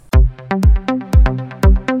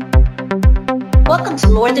Welcome to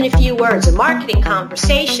More Than a Few Words, a marketing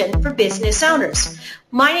conversation for business owners.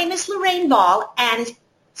 My name is Lorraine Ball, and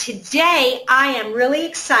today I am really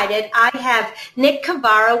excited. I have Nick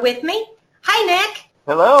Cavaro with me. Hi, Nick.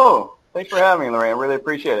 Hello. Thanks for having me, Lorraine. I really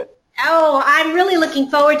appreciate it. Oh, I'm really looking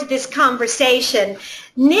forward to this conversation.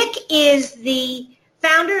 Nick is the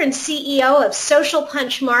founder and CEO of Social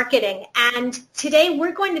Punch Marketing, and today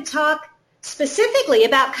we're going to talk specifically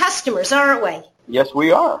about customers, aren't we? Yes,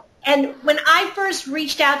 we are. And when I first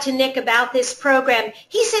reached out to Nick about this program,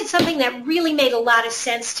 he said something that really made a lot of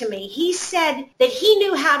sense to me. He said that he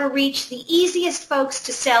knew how to reach the easiest folks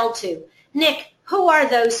to sell to. Nick, who are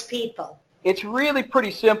those people? It's really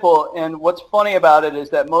pretty simple, and what's funny about it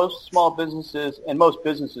is that most small businesses, and most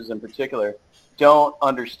businesses in particular, don't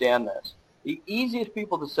understand this. The easiest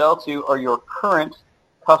people to sell to are your current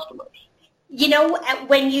customers. You know,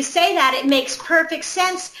 when you say that, it makes perfect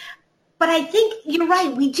sense. But I think you're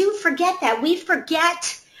right. We do forget that. We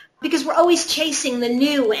forget because we're always chasing the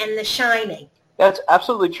new and the shiny. That's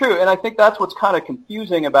absolutely true. And I think that's what's kind of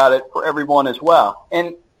confusing about it for everyone as well.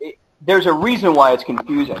 And there's a reason why it's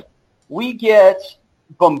confusing. We get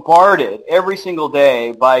bombarded every single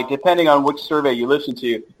day by, depending on which survey you listen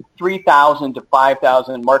to, 3,000 to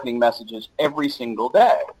 5,000 marketing messages every single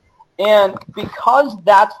day. And because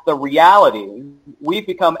that's the reality, we've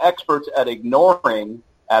become experts at ignoring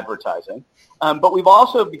advertising, but we've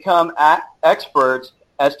also become experts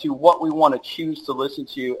as to what we want to choose to listen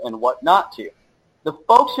to and what not to. The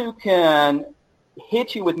folks who can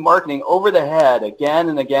hit you with marketing over the head again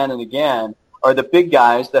and again and again are the big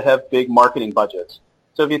guys that have big marketing budgets.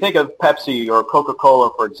 So if you think of Pepsi or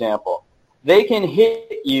Coca-Cola, for example, they can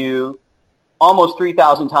hit you almost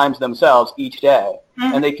 3,000 times themselves each day,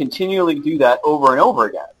 and they continually do that over and over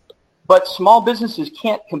again. But small businesses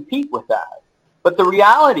can't compete with that. But the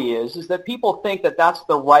reality is that people think that that's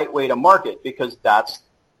the right way to market because that's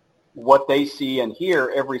what they see and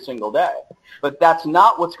hear every single day. But that's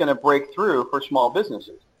not what's going to break through for small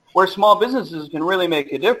businesses. Where small businesses can really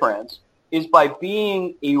make a difference is by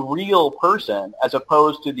being a real person as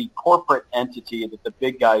opposed to the corporate entity that the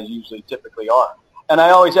big guys usually typically are. And I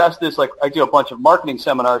always ask this, like I do a bunch of marketing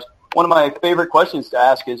seminars. One of my favorite questions to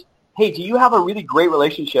ask is, hey, do you have a really great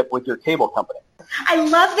relationship with your cable company? I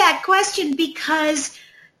love that question because,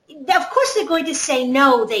 of course, they're going to say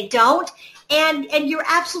no, they don't. And you're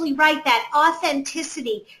absolutely right, that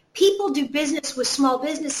authenticity. People do business with small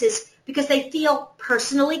businesses because they feel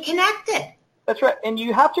personally connected. That's right. And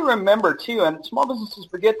you have to remember, too, and small businesses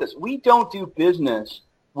forget this, we don't do business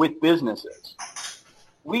with businesses.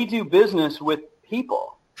 We do business with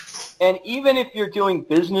people. And even if you're doing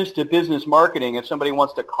business-to-business marketing, if somebody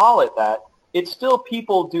wants to call it that, it's still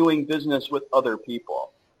people doing business with other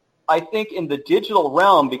people. I think in the digital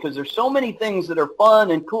realm, because there's so many things that are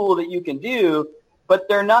fun and cool that you can do, but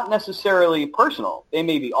they're not necessarily personal. They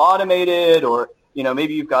may be automated, or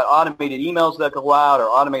maybe you've got automated emails that go out, or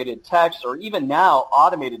automated texts, or even now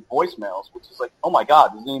automated voicemails, which is like, oh my God,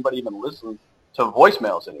 does anybody even listen to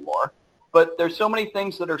voicemails anymore? But there's so many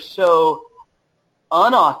things that are so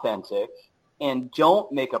unauthentic and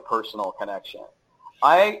don't make a personal connection.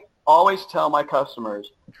 I always tell my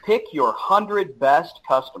customers, pick your 100 best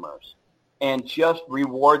customers and just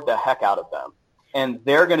reward the heck out of them. And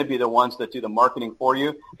they're going to be the ones that do the marketing for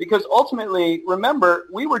you. Because ultimately, remember,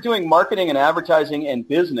 we were doing marketing and advertising and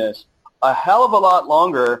business a hell of a lot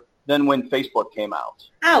longer than when Facebook came out.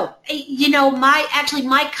 Oh,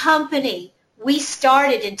 my company, we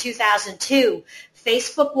started in 2002.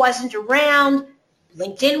 Facebook wasn't around.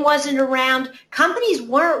 LinkedIn wasn't around. Companies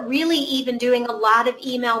weren't really even doing a lot of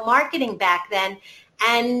email marketing back then,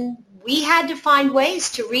 and we had to find ways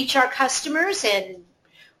to reach our customers and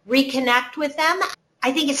reconnect with them.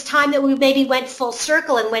 I think it's time that we maybe went full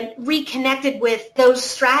circle and reconnected with those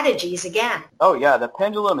strategies again. Oh, yeah. The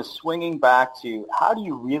pendulum is swinging back to how do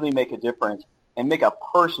you really make a difference and make a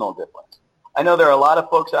personal difference? I know there are a lot of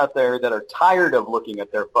folks out there that are tired of looking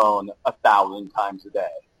at their phone 1,000 times a day.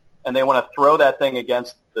 And they want to throw that thing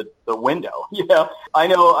against the window. I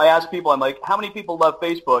know I ask people, I'm like, how many people love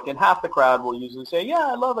Facebook? And half the crowd will usually say, yeah,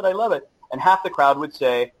 I love it. And half the crowd would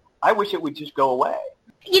say, I wish it would just go away.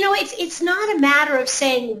 It's not a matter of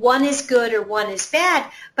saying one is good or one is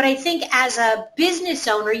bad, but I think as a business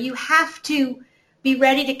owner, you have to be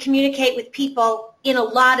ready to communicate with people in a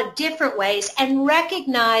lot of different ways and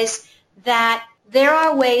recognize that there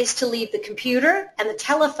are ways to leave the computer and the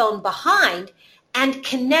telephone behind and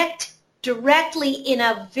connect directly in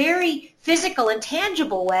a very physical and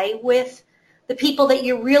tangible way with the people that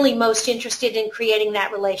you're really most interested in creating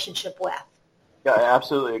that relationship with. Yeah, I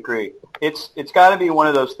absolutely agree. It's got to be one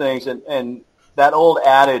of those things, and that old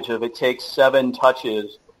adage of it takes 7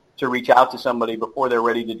 touches to reach out to somebody before they're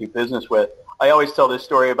ready to do business with. I always tell this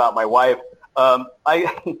story about my wife.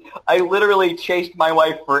 I literally chased my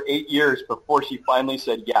wife for 8 years before she finally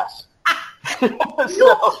said yes.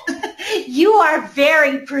 So, you are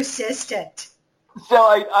very persistent. So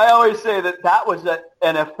I always say that was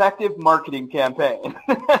an effective marketing campaign.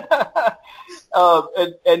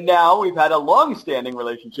 And now we've had a long-standing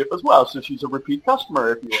relationship as well, so she's a repeat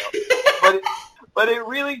customer, if you will. But it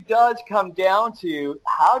really does come down to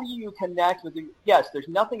how do you connect with yes, there's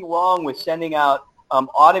nothing wrong with sending out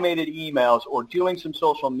automated emails or doing some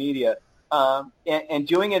social media and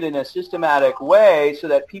doing it in a systematic way so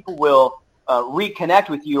that people will reconnect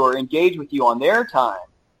with you or engage with you on their time.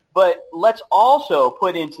 But let's also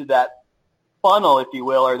put into that funnel, if you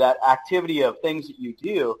will, or that activity of things that you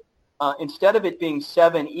do, instead of it being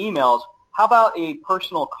 7 emails, how about a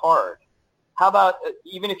personal card? How about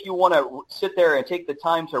even if you want to sit there and take the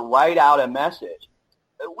time to write out a message?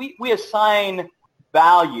 We assign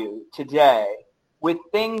value today with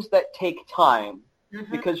things that take time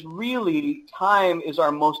because really time is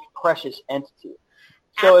our most precious entity.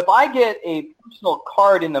 So if I get a personal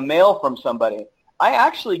card in the mail from somebody, I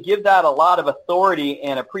actually give that a lot of authority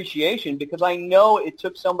and appreciation because I know it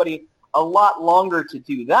took somebody a lot longer to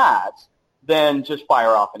do that than just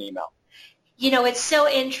fire off an email. You know, it's so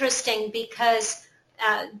interesting because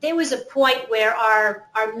there was a point where our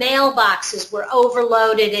mailboxes were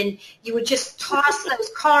overloaded and you would just toss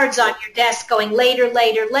those cards on your desk going later,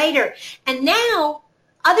 later, later. And now,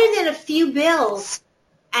 other than a few bills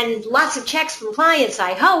and lots of checks from clients,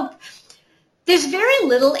 I hope, there's very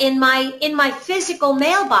little in my physical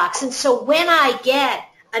mailbox. And so when I get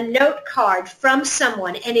a note card from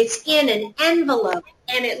someone and it's in an envelope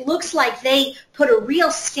and it looks like they put a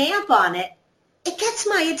real stamp on it, it gets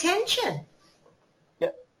my attention. Yeah,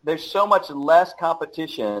 there's so much less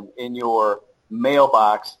competition in your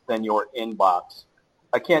mailbox than your inbox.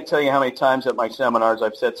 I can't tell you how many times at my seminars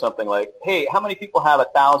I've said something like, hey, how many people have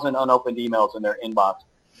 1,000 unopened emails in their inbox?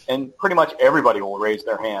 And pretty much everybody will raise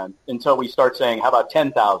their hand until we start saying, how about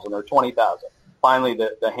 10,000 or 20,000? Finally,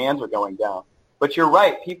 the hands are going down. But you're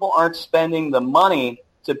right. People aren't spending the money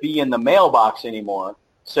to be in the mailbox anymore.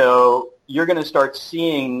 So you're going to start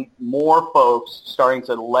seeing more folks starting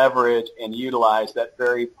to leverage and utilize that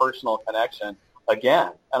very personal connection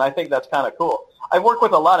again. And I think that's kind of cool. I've worked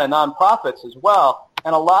with a lot of nonprofits as well,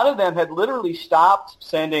 and a lot of them had literally stopped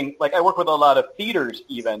sending, like I work with a lot of theaters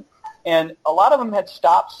even, and a lot of them had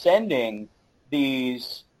stopped sending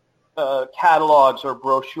these catalogs or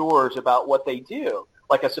brochures about what they do,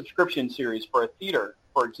 like a subscription series for a theater,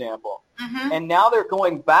 for example. And now they're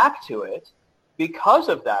going back to it because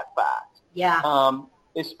of that fact. Yeah.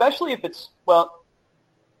 Especially if it's, well,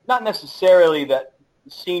 not necessarily that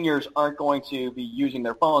seniors aren't going to be using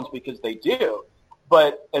their phones because they do,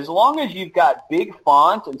 but as long as you've got big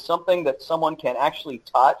font and something that someone can actually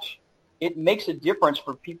touch, it makes a difference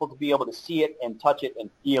for people to be able to see it and touch it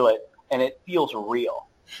and feel it, and it feels real.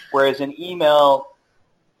 Whereas an email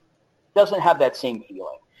doesn't have that same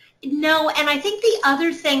feeling. No, and I think the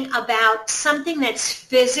other thing about something that's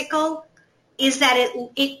physical is that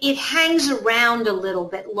it hangs around a little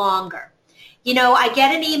bit longer. You know, I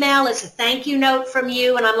get an email, it's a thank you note from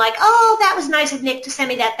you, and I'm like, oh, that was nice of Nick to send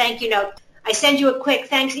me that thank you note. I send you a quick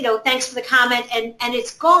thanks, thanks for the comment, and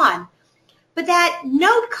it's gone. But that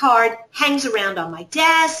note card hangs around on my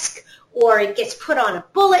desk, or it gets put on a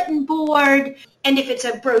bulletin board. And if it's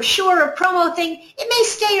a brochure or promo thing, it may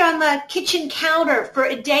stay on the kitchen counter for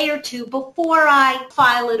a day or two before I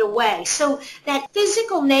file it away. So that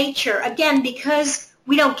physical nature, again, because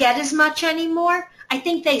we don't get as much anymore, I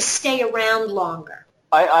think they stay around longer.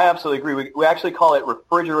 I absolutely agree. We actually call it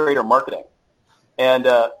refrigerator marketing. And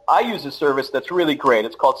I use a service that's really great.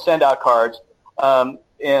 It's called Send Out Cards.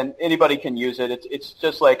 And anybody can use it. It's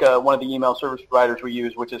just like one of the email service providers we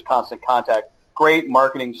use, which is Constant Contact. Great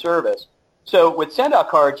marketing service. So with Send Out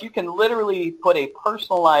Cards, you can literally put a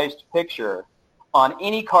personalized picture on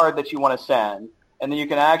any card that you want to send, and then you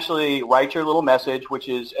can actually write your little message, which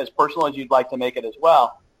is as personal as you'd like to make it as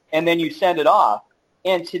well, and then you send it off.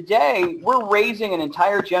 And today, we're raising an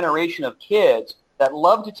entire generation of kids that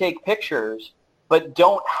love to take pictures but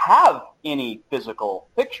don't have any physical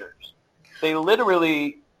pictures. They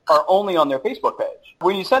literally are only on their Facebook page.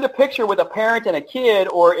 When you send a picture with a parent and a kid,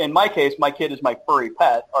 or in my case, my kid is my furry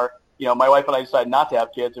pet, or my wife and I decided not to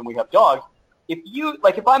have kids and we have dogs.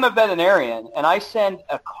 If I'm a veterinarian and I send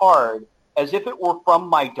a card as if it were from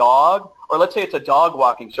my dog, or let's say it's a dog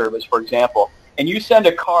walking service, for example, and you send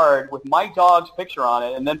a card with my dog's picture on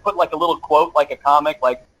it and then put like a little quote, like a comic,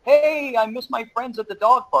 like, hey, I miss my friends at the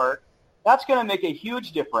dog park, That's going to make a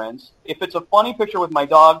huge difference. If it's a funny picture with my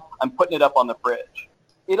dog, I'm putting it up on the fridge.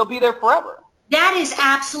 It'll be there forever. That is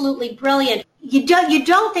absolutely brilliant. You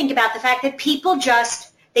don't think about the fact that people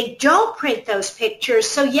they don't print those pictures.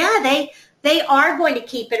 So yeah, they are going to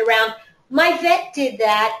keep it around. My vet did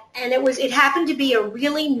that, and it happened to be a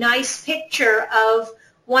really nice picture of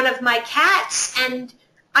one of my cats, and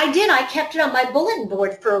I kept it on my bulletin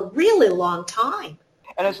board for a really long time.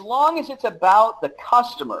 And as long as it's about the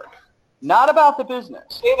customer, not about the business.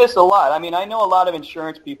 I say this a lot. I mean, I know a lot of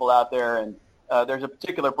insurance people out there, and there's a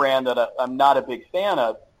particular brand that I'm not a big fan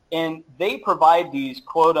of, and they provide these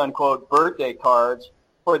quote-unquote birthday cards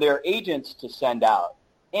for their agents to send out.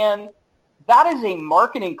 And that is a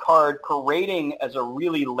marketing card parading as a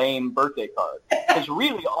really lame birthday card. Because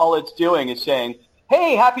really all it's doing is saying,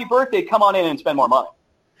 hey, happy birthday, come on in and spend more money.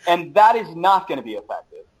 And that is not going to be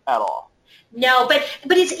effective at all. No, but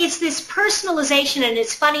it's this personalization, and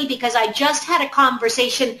it's funny because I just had a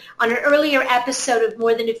conversation on an earlier episode of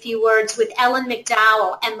More Than a Few Words with Ellen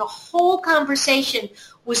McDowell, and the whole conversation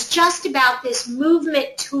was just about this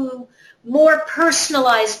movement to more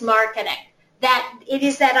personalized marketing. That it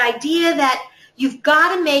is that idea that you've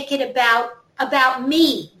got to make it about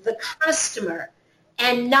me, the customer,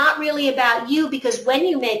 and not really about you, because when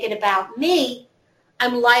you make it about me,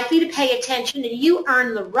 I'm likely to pay attention, and you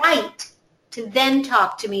earn the right to then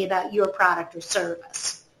talk to me about your product or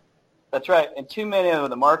service. That's right. And too many of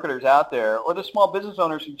the marketers out there, or the small business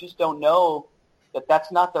owners who just don't know that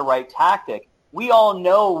that's not the right tactic. We all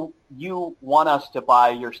know you want us to buy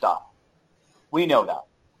your stuff. We know that.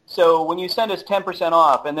 So when you send us 10%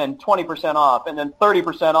 off, and then 20% off, and then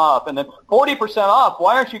 30% off, and then 40% off,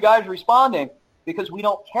 why aren't you guys responding? Because we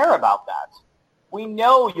don't care about that. We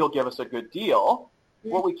know you'll give us a good deal.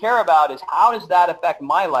 What we care about is how does that affect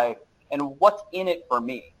my life and what's in it for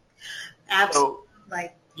me. Absolutely. So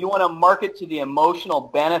you want to market to the emotional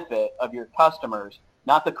benefit of your customers,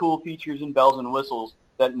 not the cool features and bells and whistles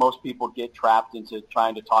that most people get trapped into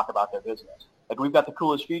trying to talk about their business. Like, we've got the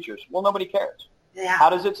coolest features. Well, nobody cares. Yeah. How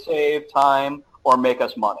does it save time or make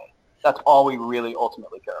us money? That's all we really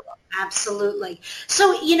ultimately care about. Absolutely.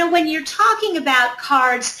 So, when you're talking about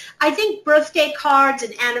cards, I think birthday cards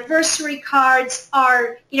and anniversary cards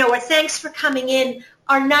are, or thanks for coming in,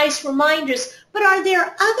 are nice reminders. But are there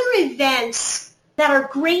other events that are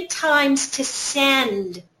great times to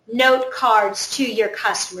send note cards to your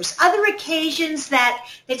customers? Other occasions that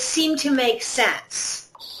seem to make sense?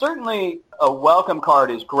 Certainly a welcome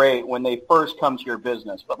card is great when they first come to your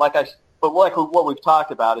business. But like what we've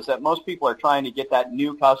talked about is that most people are trying to get that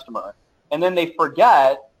new customer, and then they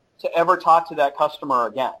forget to ever talk to that customer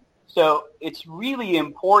again. So it's really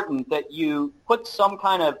important that you put some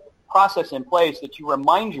kind of process in place that you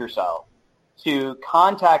remind yourself to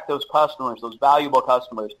contact those customers, those valuable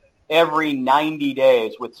customers, every 90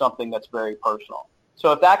 days with something that's very personal.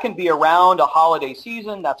 So if that can be around a holiday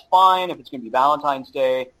season, that's fine. If it's going to be Valentine's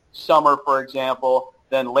Day, summer, for example,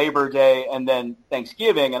 then Labor Day, and then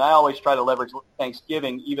Thanksgiving. And I always try to leverage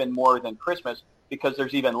Thanksgiving even more than Christmas because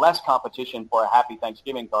there's even less competition for a happy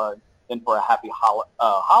Thanksgiving card than for a happy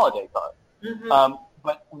holiday card. Mm-hmm.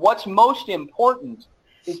 But what's most important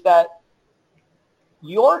is that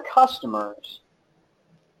your customers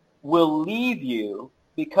will leave you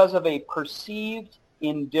because of a perceived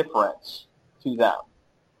indifference to them.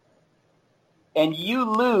 And you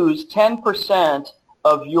lose 10%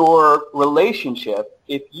 of your relationship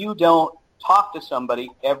if you don't talk to somebody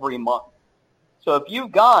every month. So if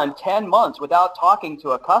you've gone 10 months without talking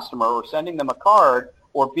to a customer or sending them a card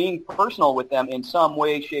or being personal with them in some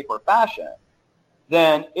way, shape, or fashion,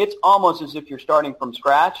 then it's almost as if you're starting from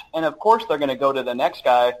scratch. And of course they're going to go to the next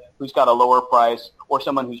guy who's got a lower price or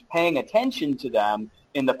someone who's paying attention to them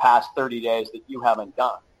in the past 30 days that you haven't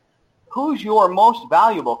done. Who's your most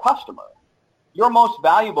valuable customer? Your most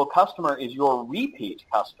valuable customer is your repeat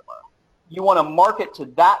customer. You want to market to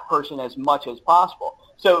that person as much as possible.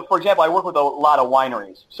 So, for example, I work with a lot of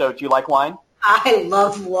wineries. So do you like wine? I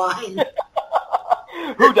love wine.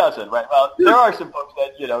 Who doesn't, right? Well, there are some folks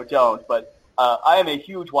that, don't, but I am a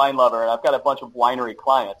huge wine lover, and I've got a bunch of winery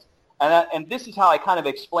clients. And this is how I kind of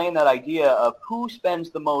explain that idea of who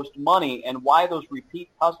spends the most money and why those repeat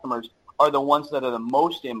customers are the ones that are the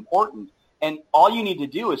most important. And all you need to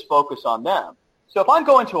do is focus on them. So if I'm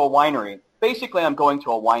going to a winery, basically I'm going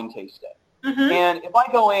to a wine tasting. Mm-hmm. And if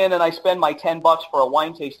I go in and I spend my $10 for a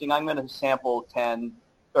wine tasting, I'm going to sample 10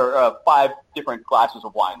 or 5 different glasses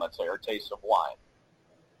of wine, let's say, or tastes of wine.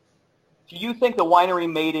 Do you think the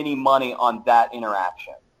winery made any money on that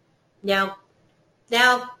interaction? No.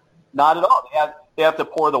 Not at all. They have to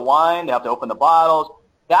pour the wine. They have to open the bottles.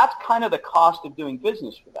 That's kind of the cost of doing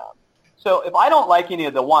business for them. So if I don't like any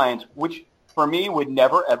of the wines, which for me would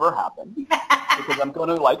never, ever happen, because I'm going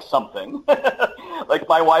to like something. Like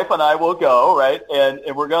my wife and I will go, right, and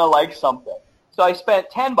we're going to like something. So I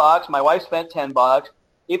spent $10. My wife spent $10.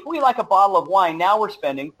 If we like a bottle of wine, now we're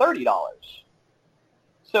spending $30.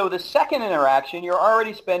 So the second interaction, you're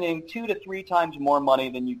already spending 2 to 3 times more money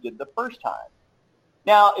than you did the first time.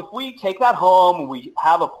 Now, if we take that home and we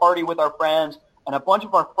have a party with our friends and a bunch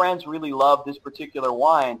of our friends really love this particular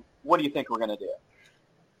wine, what do you think we're going to do?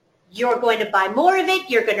 You're going to buy more of it.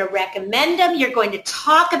 You're going to recommend them. You're going to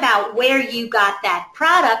talk about where you got that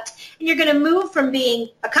product. And you're going to move from being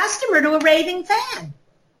a customer to a raving fan.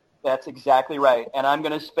 That's exactly right. And I'm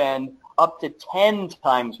going to spend up to 10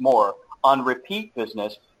 times more on repeat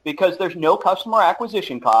business because there's no customer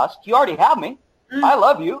acquisition cost. You already have me. I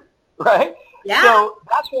love you, right? Yeah. So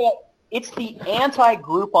that's what it's the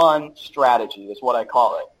anti-Groupon strategy is what I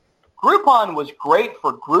call it. Groupon was great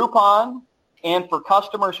for Groupon and for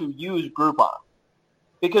customers who use Groupon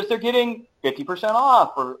because they're getting 50%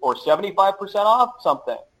 off or 75% off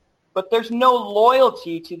something. But there's no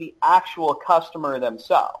loyalty to the actual customer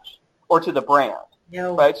themselves or to the brand.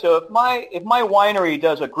 No. Right? So if my winery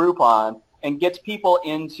does a Groupon and gets people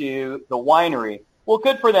into the winery, well,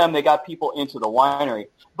 good for them. They got people into the winery.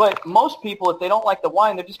 But most people, if they don't like the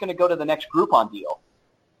wine, they're just going to go to the next Groupon deal.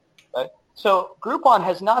 Right? So Groupon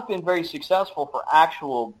has not been very successful for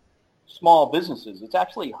actual small businesses. It's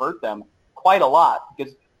actually hurt them quite a lot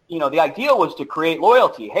because, the idea was to create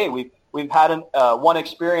loyalty. Hey, we've had one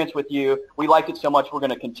experience with you. We liked it so much we're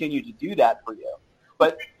going to continue to do that for you.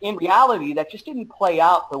 But in reality, that just didn't play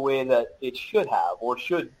out the way that it should have or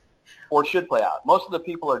should play out. Most of the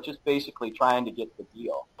people are just basically trying to get the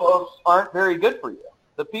deal. Folks aren't very good for you.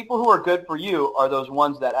 The people who are good for you are those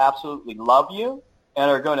ones that absolutely love you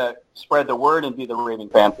and are going to spread the word and be the raving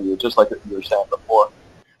fan for you, just like you were saying before.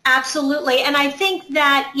 Absolutely. And I think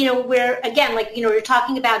that, we're, again, like, you're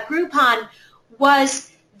talking about Groupon,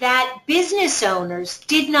 was that business owners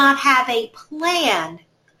did not have a plan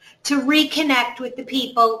to reconnect with the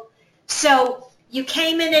people. So you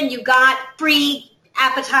came in and you got free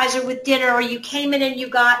appetizer with dinner, or you came in and you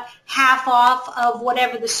got half off of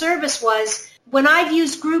whatever the service was. When I've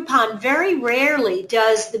used Groupon, very rarely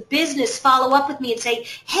does the business follow up with me and say,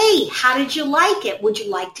 hey, how did you like it? Would you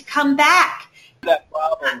like to come back? That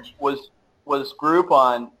problem was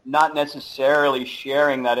Groupon not necessarily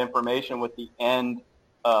sharing that information with the end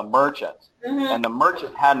merchant. Mm-hmm. And the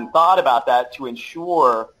merchant hadn't thought about that to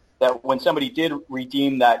ensure that when somebody did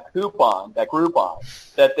redeem that Groupon,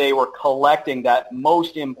 that they were collecting that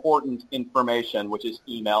most important information, which is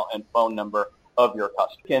email and phone number of your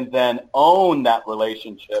customer. You can then own that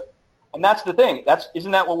relationship. And that's the thing.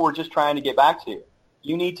 Isn't that what we're just trying to get back to?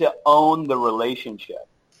 You need to own the relationship.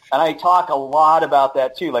 And I talk a lot about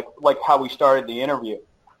that too, like how we started the interview.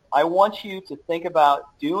 I want you to think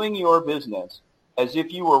about doing your business as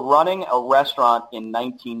if you were running a restaurant in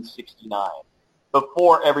 1969.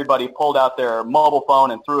 Before everybody pulled out their mobile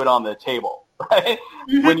phone and threw it on the table, right?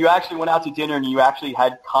 Mm-hmm. When you actually went out to dinner and you actually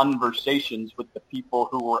had conversations with the people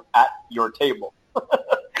who were at your table.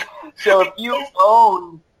 So if you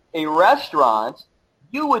own a restaurant,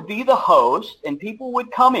 you would be the host and people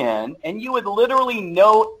would come in and you would literally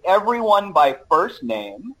know everyone by first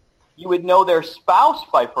name. You would know their spouse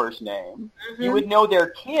by first name. Mm-hmm. You would know their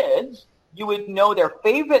kids. You would know their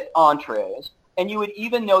favorite entrees. And you would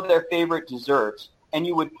even know their favorite desserts. And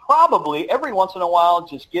you would probably, every once in a while,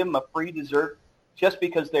 just give them a free dessert just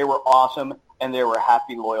because they were awesome and they were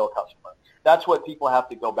happy, loyal customers. That's what people have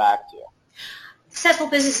to go back to. Successful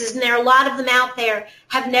businesses, and there are a lot of them out there,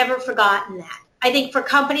 have never forgotten that. I think for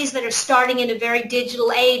companies that are starting in a very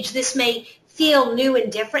digital age, this may feel new and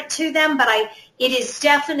different to them, but it is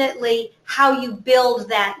definitely how you build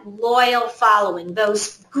that loyal following,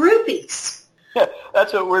 those groupies. Yeah,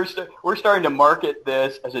 that's what we're starting to market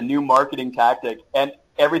this as a new marketing tactic, and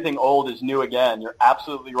everything old is new again. You're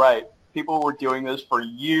absolutely right. People were doing this for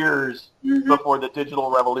years before the digital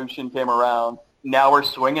revolution came around. Now we're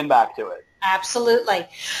swinging back to it. Absolutely.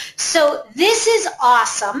 So this is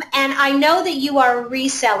awesome, and I know that you are a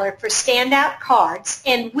reseller for Standout Cards,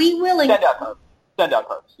 and we will Standout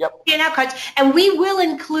Cards. Yep. Standout Cards, and we will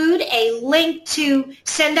include a link to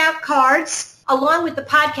Send Out Cards along with the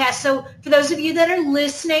podcast. So for those of you that are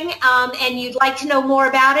listening and you'd like to know more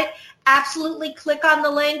about it, absolutely click on the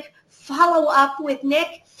link, follow up with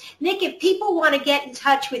Nick. Nick, if people want to get in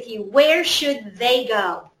touch with you, where should they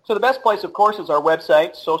go? So the best place, of course, is our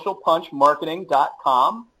website,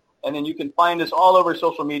 socialpunchmarketing.com. And then you can find us all over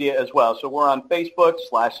social media as well. So we're on Facebook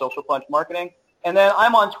 /Social Punch Marketing. And then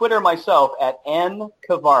I'm on Twitter myself at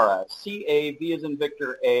 @NCavara, C-A-V as in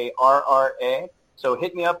Victor, A-R-R-A. So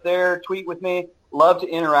hit me up there, tweet with me. Love to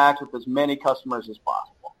interact with as many customers as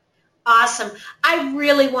possible. Awesome. I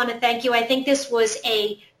really want to thank you. I think this was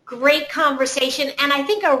a great conversation, and I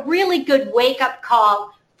think a really good wake-up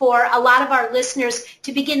call for a lot of our listeners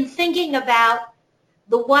to begin thinking about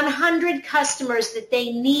the 100 customers that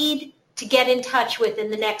they need to get in touch with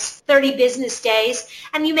in the next 30 business days.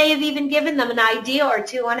 And you may have even given them an idea or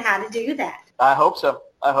two on how to do that. I hope so.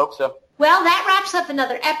 Well, that wraps up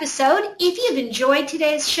another episode. If you've enjoyed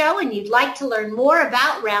today's show and you'd like to learn more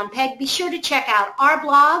about Round Peg, be sure to check out our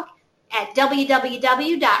blog at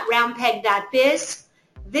www.roundpeg.biz.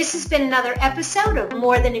 This has been another episode of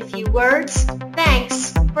More Than a Few Words.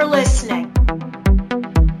 Thanks for listening.